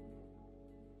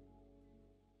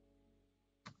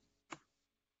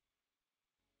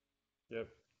 Yep.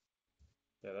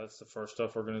 Yeah, that's the first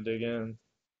stuff we're going to dig in.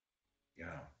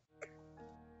 Yeah.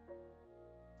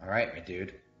 All right, my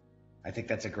dude. I think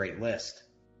that's a great list.